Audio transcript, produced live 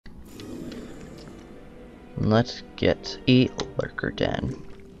Let's get a lurker den.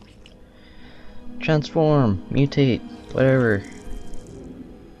 Transform, mutate, whatever.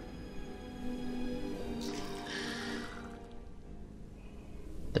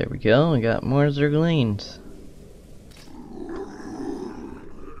 There we go, we got more zerglings.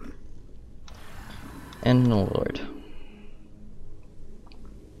 And no lord.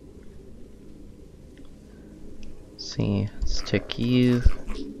 Let's see, let's take you.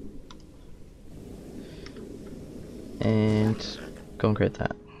 And go and create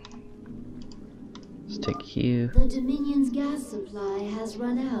that. Let's take you. The Dominion's gas supply has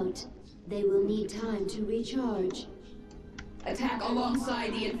run out. They will need time to recharge. Attack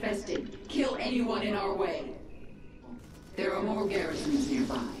alongside the infested. Kill anyone in our way. There are more garrisons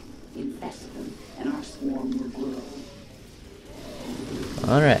nearby. Infest them, and our swarm will grow.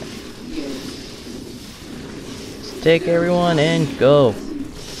 Alright. Let's take everyone and go.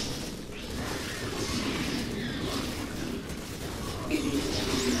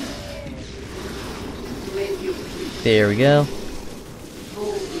 There we go.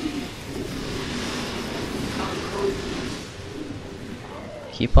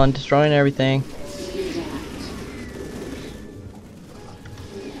 Keep on destroying everything.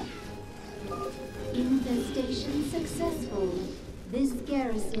 Infestation successful. This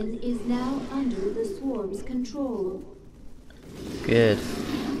garrison is now under the swarm's control. Good.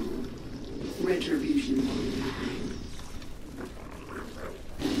 Retribution.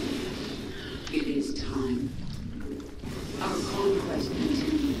 It is time. Our conquest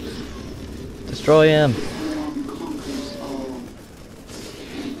continues. Destroy him. Swarm conquers all.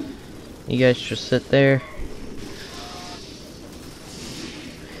 You guys just sit there.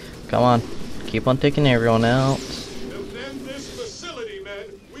 Come on. Keep on taking everyone out. Defend this facility,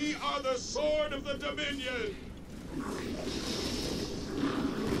 men. We are the sword of the Dominion.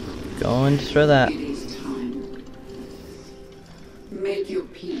 Go and destroy that. It is time. Make your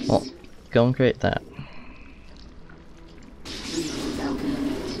peace. Well, go and create that.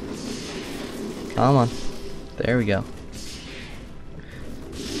 Come on. There we go.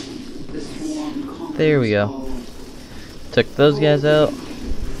 There we go. Took those guys out.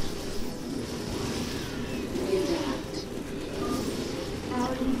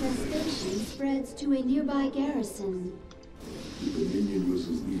 Our infestation spreads to a nearby garrison. The Dominion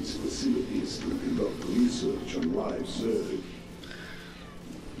uses these facilities to conduct research on live Zerg.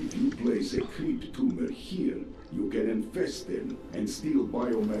 If you place a creep tumor here, you can infest them and steal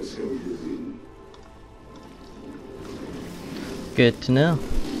biomass held within. Good to know.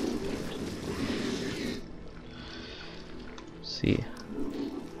 See.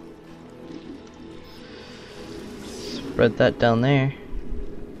 Spread that down there.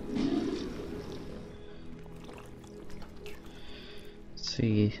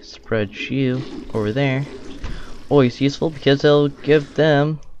 See, spread you over there. Always useful because it'll give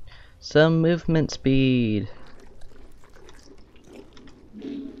them some movement speed.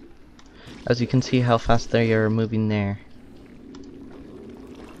 As you can see how fast they are moving there.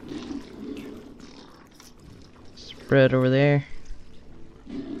 Spread over there.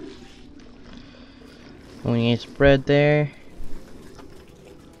 And we need spread there.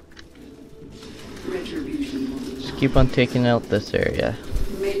 Just keep on taking out this area.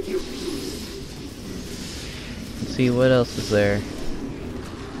 Make your peace. Let's see what else is there.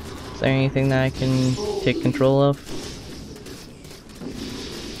 Is there anything that I can take control of?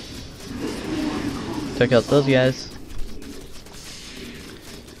 Took out those guys.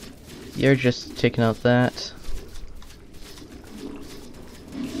 You're just taking out that.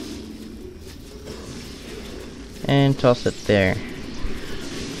 And toss it there.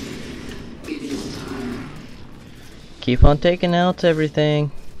 Keep on taking out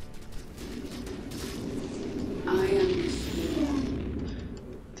everything. I am the swarm.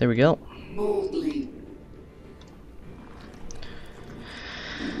 There we go. Boldly.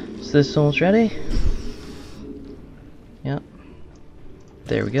 Is this almost ready? Yep.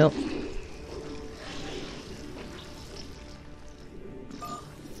 There we go.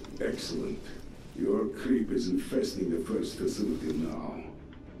 Excellent. Your creep is infesting the first facility now.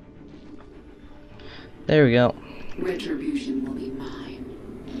 There we go. Retribution will be mine.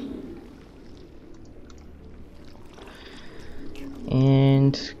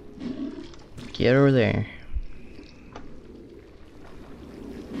 And get over there.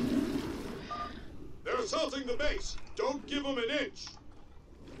 They're assaulting the base. Don't give them an inch.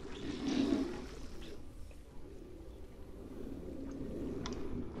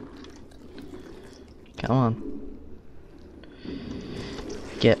 Come on.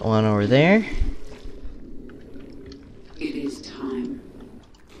 Get one over there. It is time.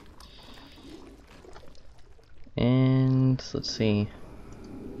 And let's see.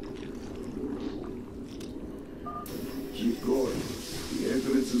 Keep going. The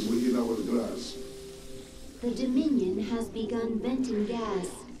entrance is within our grasp. The Dominion has begun venting gas.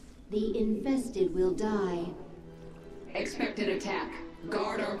 The infested will die. Expect an attack.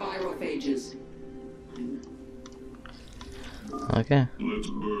 Guard our virophages. Okay. Let's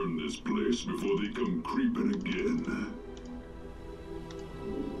burn this place before they come creeping again.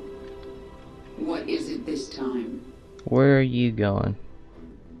 What is it this time? Where are you going?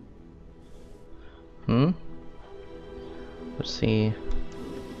 Let's see.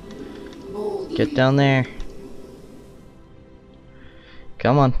 Get down there.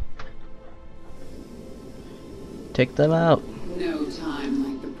 Come on. Take them out. No time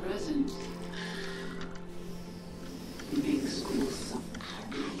like the present. Make school suffer.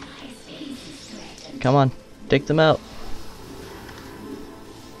 Come on. Take them out.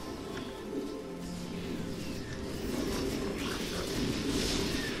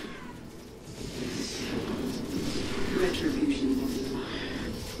 Retribution.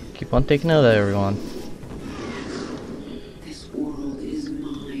 Keep on taking out everyone. This world is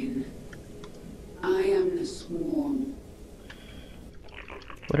mine. I am the swarm.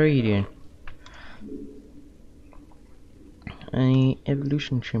 What are you doing? Any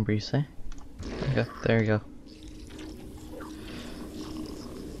evolution chamber, you say? Okay, there you go.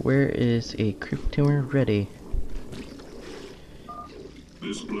 Where is a creep tumor ready?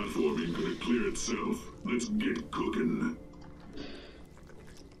 This platform ain't gonna clear itself. Let's get cooking.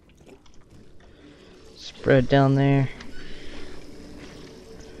 Spread down there.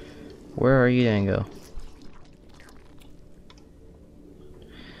 Where are you gonna go?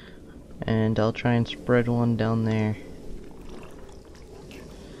 And I'll try and spread one down there.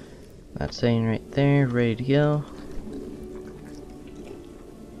 That's saying right there, ready to go.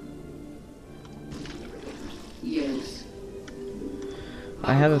 Yes.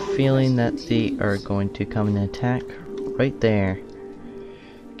 I have a feeling that they are going to come and attack right there.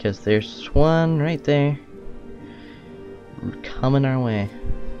 Because there's one right there coming our way.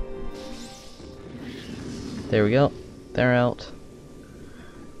 There we go. They're out.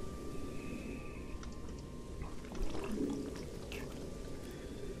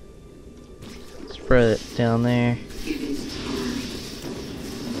 Spread it down there.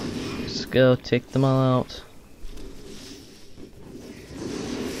 Let's go take them all out.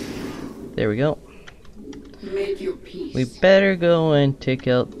 There we go. Make your peace. We better go and take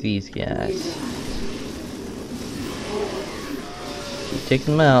out these guys. Keep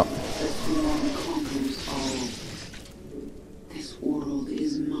taking them out. The swarm conquers all. This world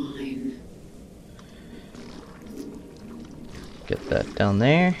is mine. Get that down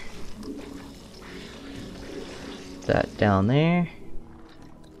there. That down there.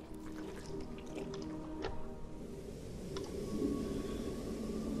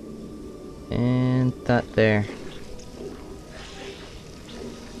 And that there.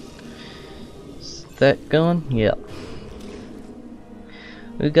 Is that going? Yep.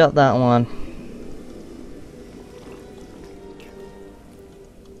 We got that one.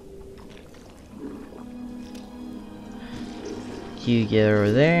 You get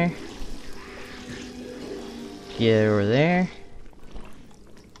over there. Get over there.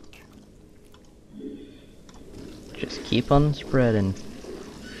 Just keep on spreading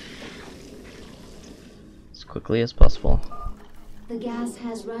as quickly as possible. The gas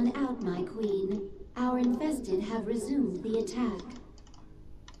has run out, my queen. Our infested have resumed the attack.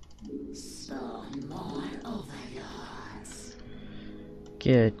 Some more overlords.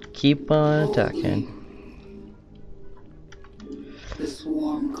 Good. Keep on attacking. The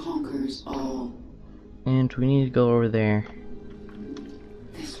swarm conquers all. And we need to go over there.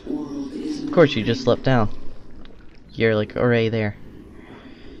 This world is Of course, you just slept down. You're like already there.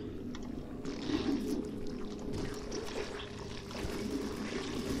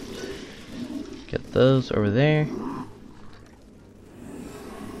 Get those over there.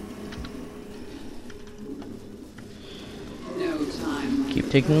 no time. Keep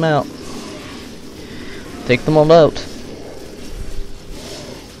taking them out. Take them all out.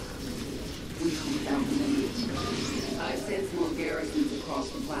 We hold out limits. I sense more garrisons across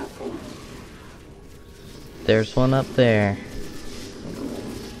the platform. There's one up there.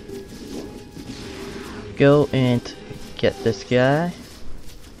 Go and get this guy.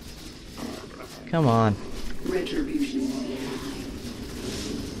 Come on. Retribution.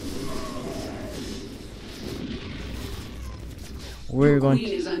 We're going Queen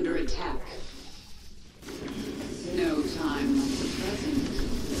to is under attack. No time like the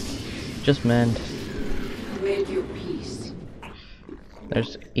present. just mend. Make your peace.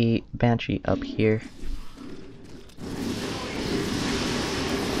 There's a banshee up here.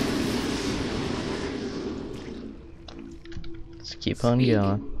 keep on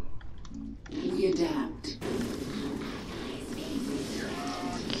going. We adapt.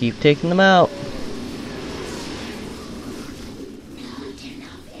 Keep taking them out.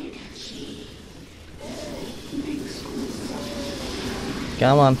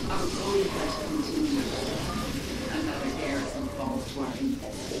 Come on. Our conquest continues. Another garrison falls to our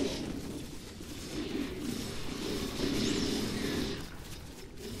infestation.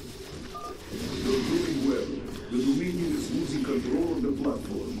 You're doing well. The Dominion is losing control of the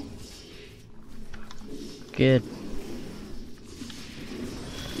platform. Good.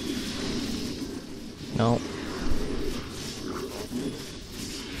 No.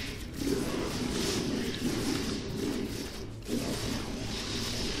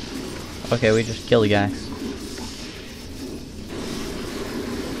 Okay, we just killed the guy.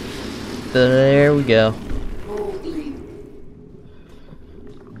 There we go. Boldly.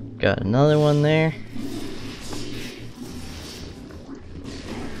 Got another one there.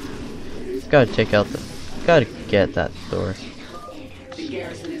 Gotta take out the... Gotta get that door. The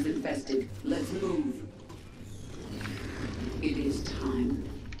garrison is infested. Let's move. It is time.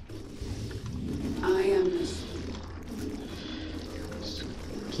 I am the...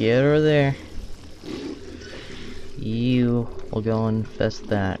 Get her there. You will go and infest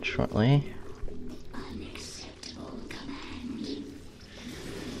that shortly. Unacceptable command.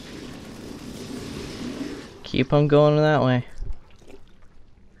 Keep on going that way.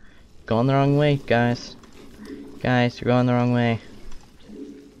 Going the wrong way, guys. Guys, you're going the wrong way.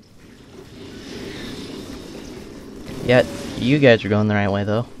 Yet, you guys are going the right way,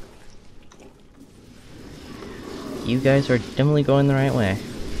 though. You guys are definitely going the right way.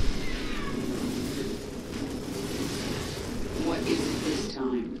 What is it this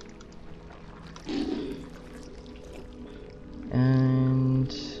time? And...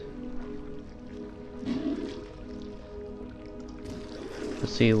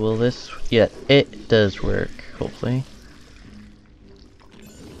 let's see, will this... yeah, it does work, hopefully.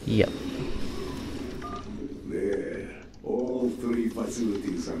 Yep. There. All 3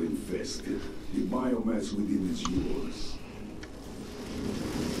 facilities are infested. The biomass within is yours.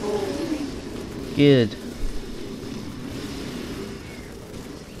 Boldly. Good.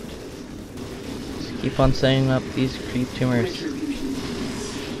 Just keep on setting up these creep tumors. Retribution.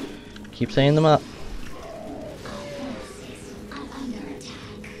 Keep setting them up. I'm under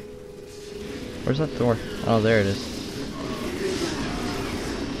attack. Where's that door? Oh, there it is.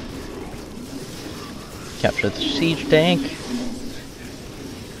 Capture the siege tank. The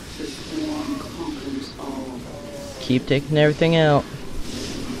swarm conquers all. Keep taking everything out.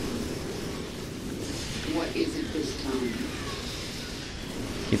 What is it this time?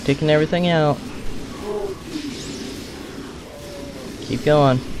 Keep taking everything out. Boldly. Keep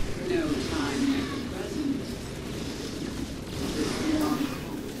going. No time like the present. The swarm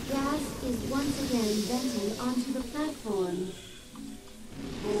Gas is once again venting onto the platform.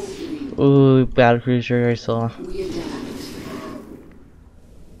 boldly. Ooh, battle cruiser I saw. We adapt.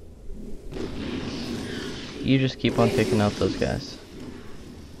 You just keep on taking out those guys.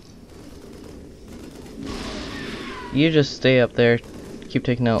 You just stay up there. Keep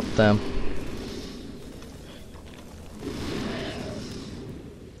taking out them.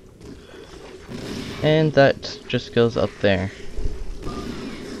 And that just goes up there.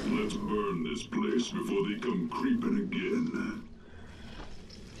 Let's burn this place before they come creeping again.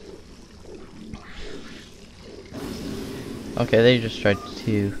 Okay, they just tried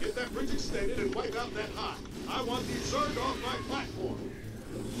to... Get that bridge extended and wipe out that hot. I want these Zerg off my platform.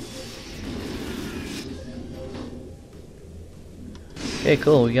 Okay,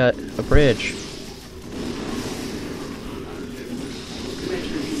 cool, we got a bridge.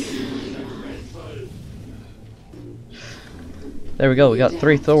 There we go, we got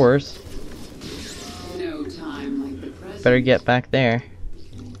 3 Thors. No time like the present. Better get back there.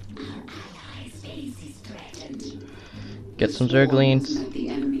 Our allies' base is threatened. Get some The swarm has Zerglings. met the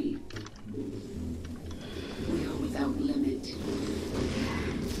enemy. We are without limit.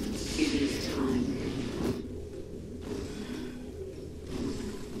 It is time.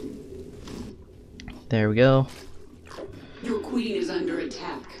 There we go. Your queen is under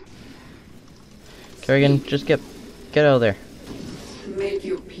attack. Kerrigan, just get out of there. Make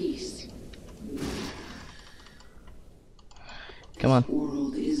your peace. Come on. This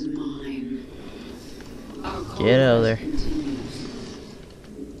world is mine. Our Get out of there. conquest continues.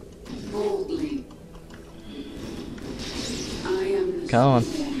 Boldly. I am the Come on.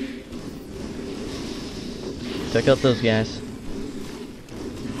 swarm. Check out those guys. The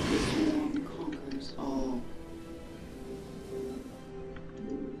swarm conquers all.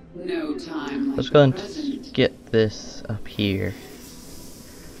 No time like Let's go and the present. get this up here.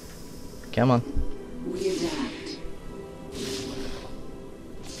 Come on. We adapt.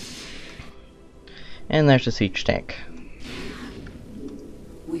 And there's the siege tank.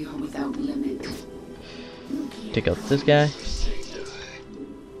 We are without limit. Take out this guy.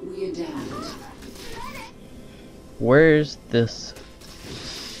 We adapt. Where's this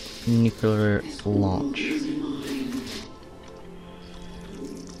nuclear This world launch? is mine.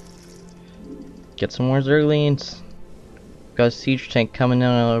 Get some more Zerglings. Got a siege tank coming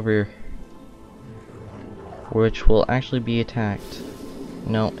down over here, which will actually be attacked.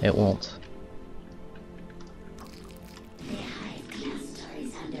 No, it won't.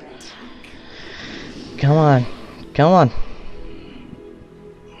 Come on. Come on.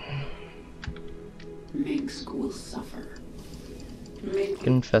 Minsk will suffer. Get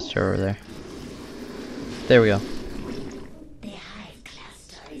infestor over there. There we go. The hive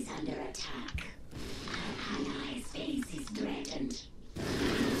cluster is under attack. Our allies' base is threatened.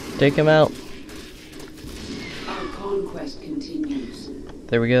 Take him out. Our conquest continues.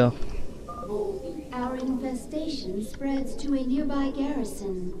 There we go. Our infestation spreads to a nearby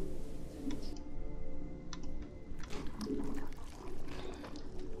garrison.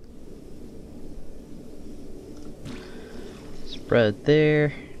 Spread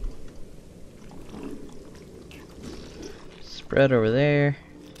there. Spread over there.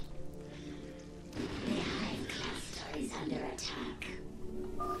 The hive cluster is under attack.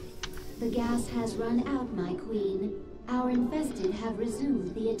 The gas has run out, my queen. Our infested have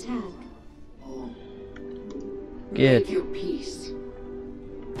resumed the attack. Good. Make your peace.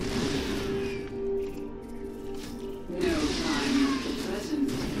 No time like the present.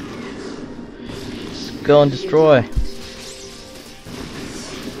 Let's go and destroy.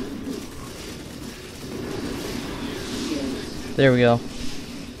 There we go.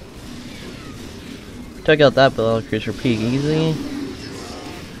 Took out that battle cruiser pretty easy.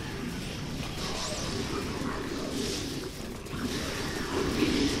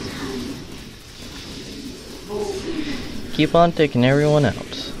 Keep on taking everyone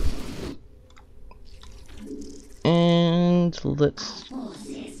out. And let's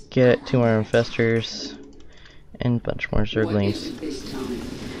get 2 more infestors and a bunch more What is Zerglings. it this time?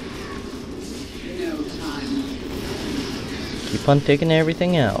 No time. Keep on taking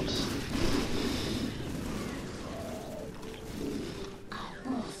everything out.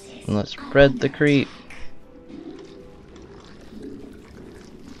 And let's spread the creep.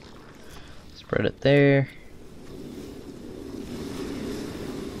 Spread it there.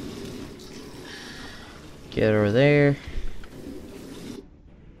 Get over there.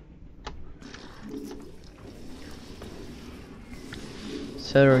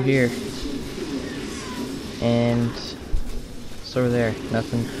 Set over here. And it's over there.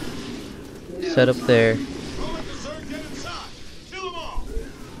 Nothing. Set up there. Don't let the Zerg get inside. Kill them all.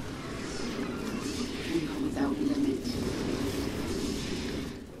 We are without limit.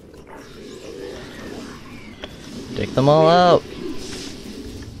 Take them all out.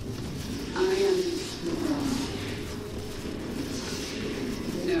 I am strong.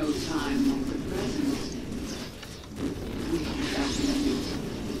 No time like the present. We are without limit.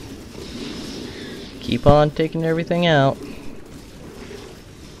 Keep on taking everything out.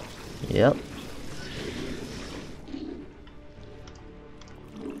 Yep.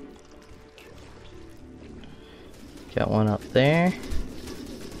 Got one up there.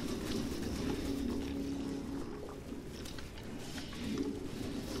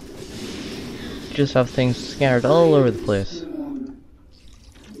 Just have things scattered all over the place.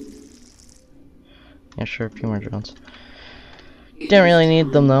 Yeah, sure, a few more drones. Didn't really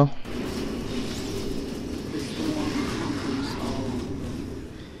need them though.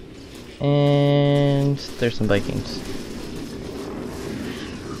 And there's some Vikings.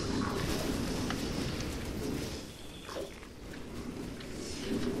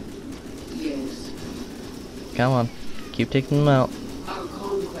 Yes. Come on, keep taking them out. Our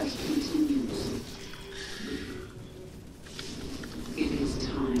conquest continues. It is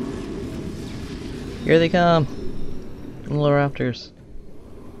time. Here they come, little raptors.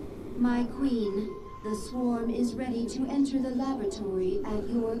 My queen, the swarm is ready to enter the laboratory at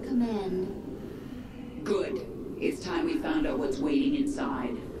your command. Good. It's time we found out what's waiting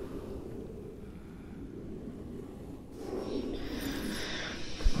inside.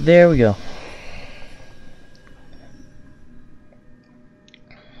 There we go.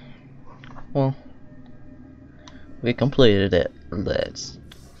 Well, we completed it. Let's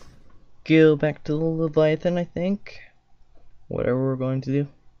go back to the Leviathan, I think. Whatever we're going to do.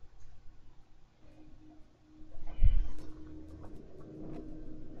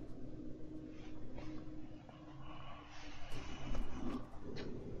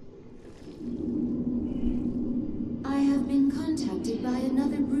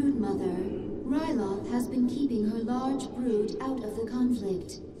 Mother, Ryloth has been keeping her large brood out of the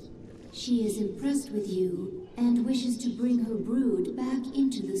conflict. She is impressed with you and wishes to bring her brood back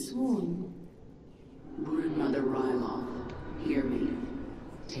into the swarm. Brood Mother Ryloth, hear me.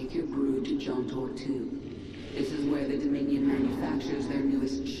 Take your brood to Jontor 2. This is where the Dominion manufactures their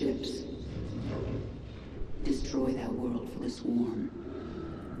newest ships. Destroy that world for the swarm.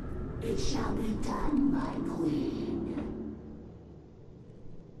 It shall be done, my queen.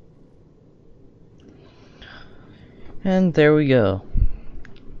 And there we go.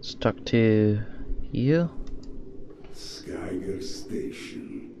 Stuck to you. Skyger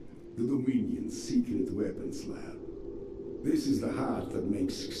Station, the Dominion's secret weapons lab. This is the heart of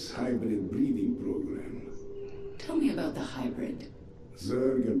Mengsk's hybrid breeding program. Tell me about the hybrid.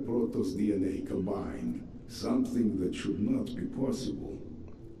 Zerg and Protoss DNA combined. Something that should not be possible.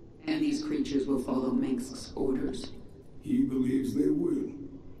 And these creatures will follow Mengsk's orders? He believes they will.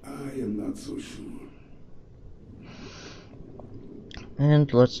 I am not so sure.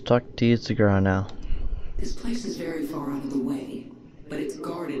 And let's talk to Yuzagara now. This place is very far out of the way, but it's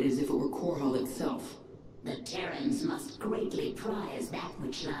guarded as if it were Korhal itself. The Terrans must greatly prize that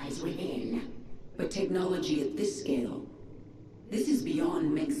which lies within. But technology at this scale, this is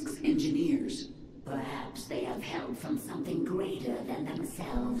beyond Mengsk's engineers. Perhaps they have help from something greater than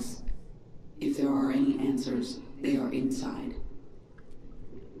themselves. If there are any answers, they are inside.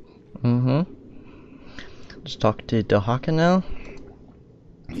 Let's talk to Dahaka now.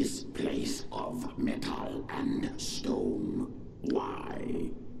 This place of metal and stone. Why?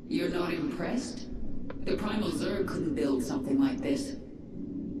 You're not impressed? The Primal Zerg couldn't build something like this.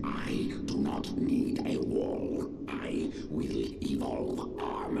 I do not need a wall. I will evolve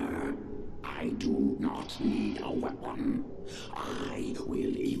armor. I do not need a weapon. I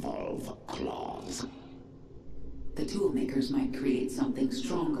will evolve claws. The toolmakers might create something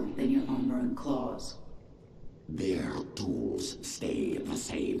stronger than your armor and claws. Their tools stay the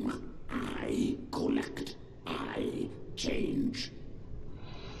same. I collect. I change.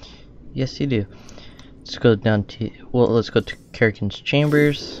 Yes, you do. Let's go down to, well, let's go to Kerrigan's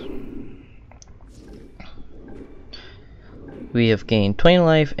chambers. We have gained 20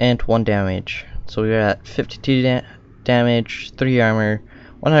 life and 1 damage. So we're at 52 damage, 3 armor,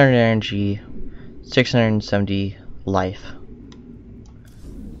 100 energy, 670 life.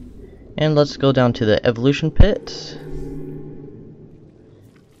 And let's go down to the evolution pit.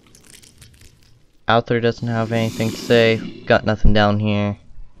 Out there doesn't have anything to say. Got nothing down here.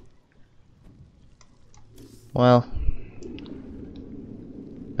 Well,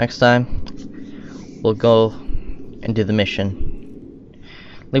 next time we'll go and do the mission.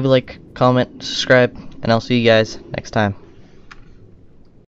 Leave a like, comment, subscribe, and I'll see you guys next time.